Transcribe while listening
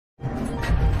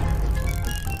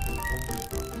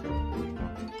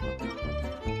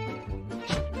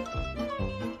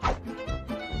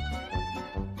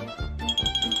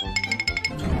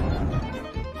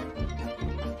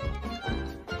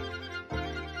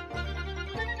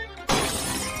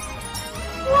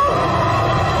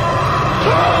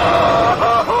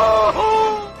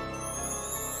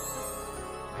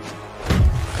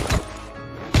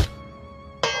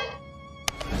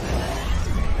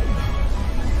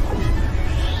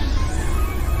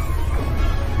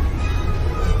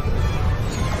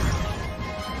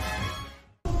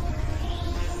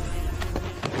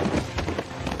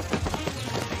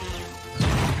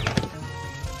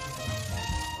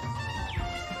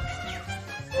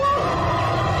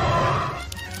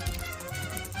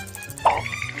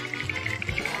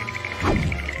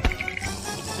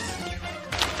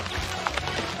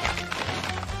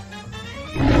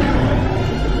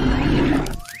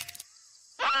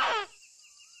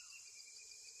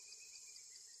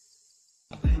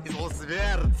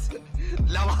Твердь.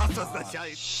 Для вас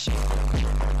означает...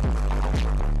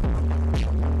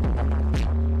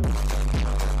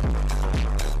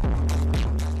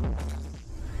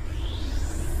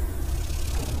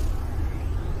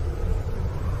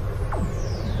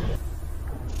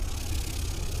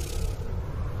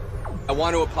 I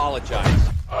want to apologize.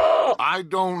 I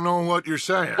don't know what you're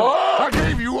saying. I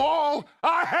gave you all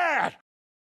I had.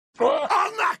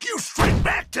 I'll knock you straight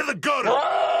back to the gutter.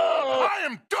 I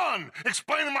am done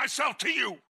explaining myself to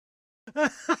you.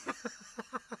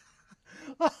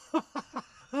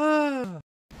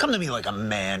 Come to me like a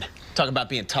man. Talk about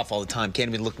being tough all the time. Can't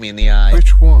even look me in the eye.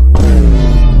 Which one? Hey,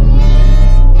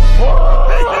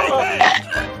 hey, hey!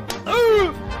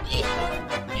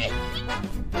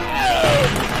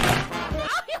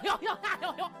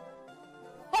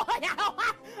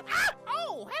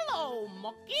 Oh, hello,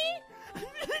 Monkey.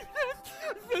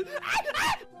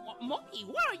 Monkey,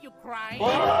 why are you crying?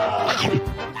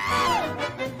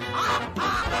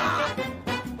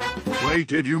 Wait,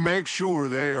 did you make sure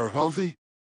they are healthy?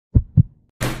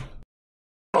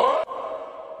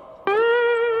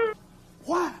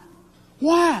 What?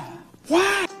 Why?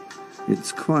 Why?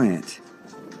 It's quiet.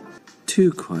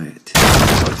 Too quiet.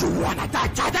 Don't you want to die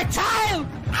to the child?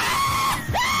 No,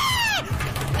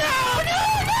 no,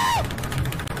 no!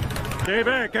 Stay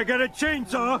back, I got a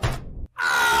chainsaw!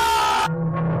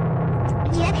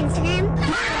 Do you have Instagram?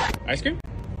 Ice cream?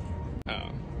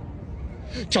 Oh.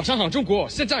 早上好中国，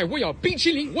现在我要冰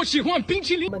淇淋，我喜欢冰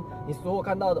淇淋。你所有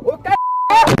看到的，我该。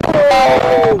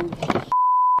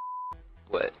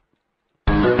What?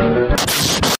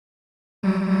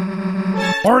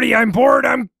 Marty, I'm bored.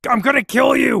 I'm gonna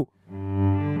kill you.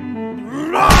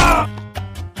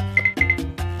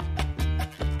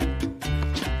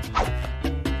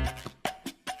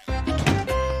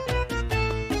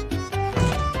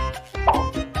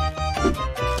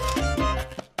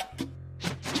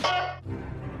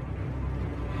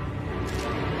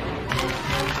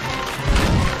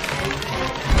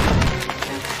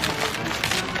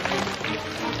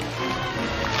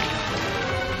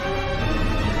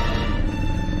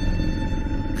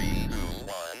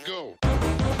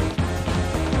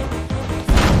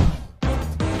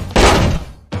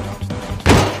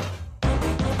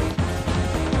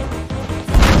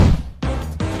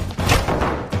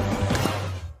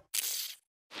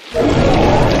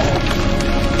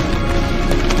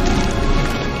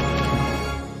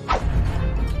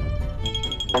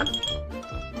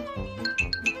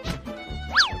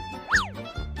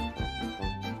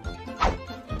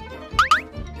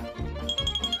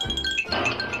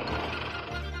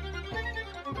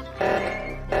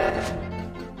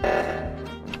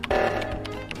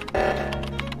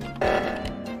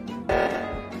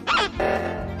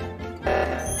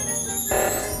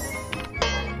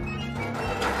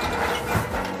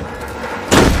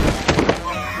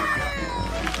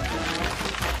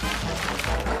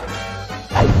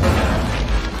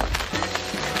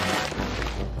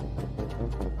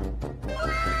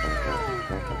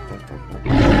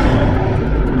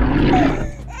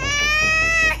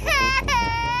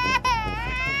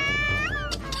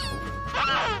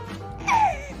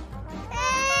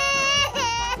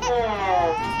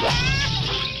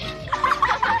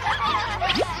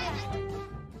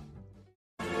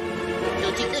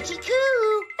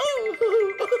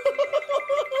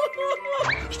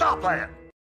 Stop that!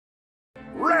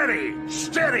 Ready,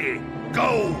 steady,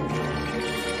 go!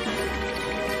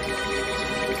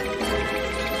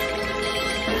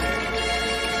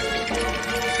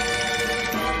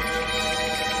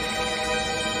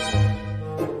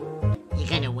 You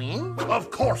gonna win?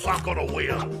 Of course I'm gonna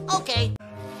win! Okay.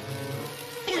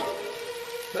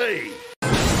 Hey,